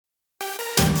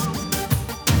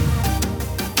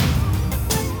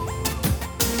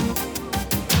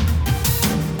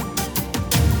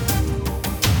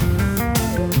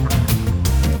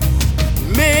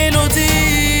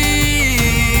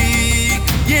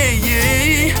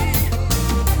yeah.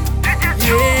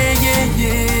 Yeah, yeah,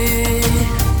 yeah.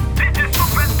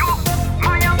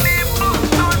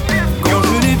 Quand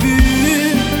je l'ai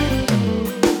vue,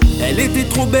 elle était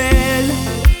trop belle.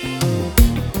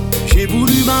 J'ai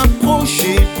voulu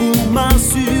m'approcher pour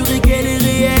m'assurer qu'elle est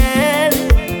réelle.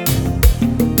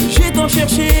 J'ai tant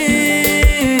cherché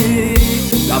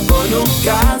la bonne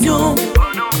occasion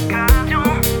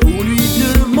pour lui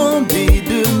demander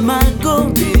de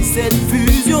m'accorder cette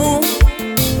fusion.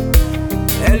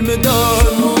 Elle me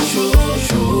donne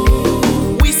chaud.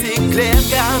 Oui, c'est clair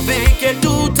qu'avec elle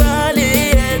tout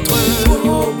allait être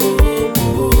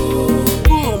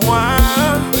pour moi.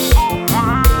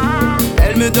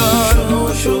 Elle me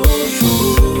donne chaud.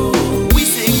 Oui,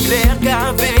 c'est clair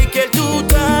qu'avec elle tout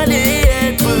allait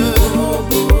être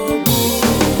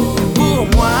pour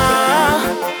moi.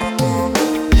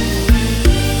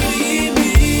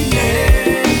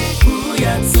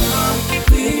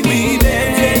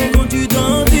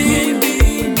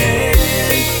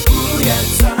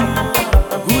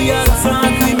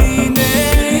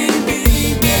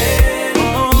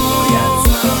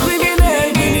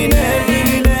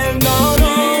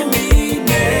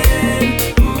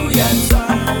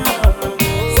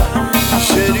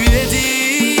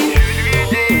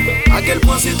 À quel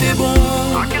point c'était bon.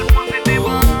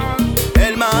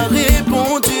 Elle m'a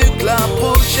répondu que la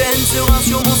prochaine sera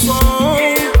sur mon sang.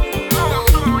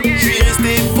 Je suis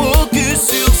resté focus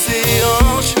sur ses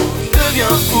hanches.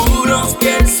 Deviens fou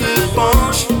lorsqu'elle se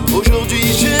penche. Aujourd'hui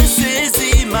je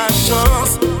saisis ma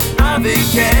chance.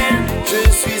 Avec elle je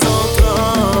suis en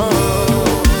transe.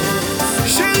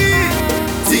 Chérie,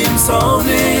 dis-moi s'en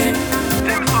est.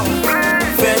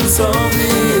 Fais-moi s'en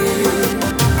est.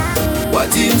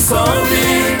 What you saw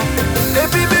me,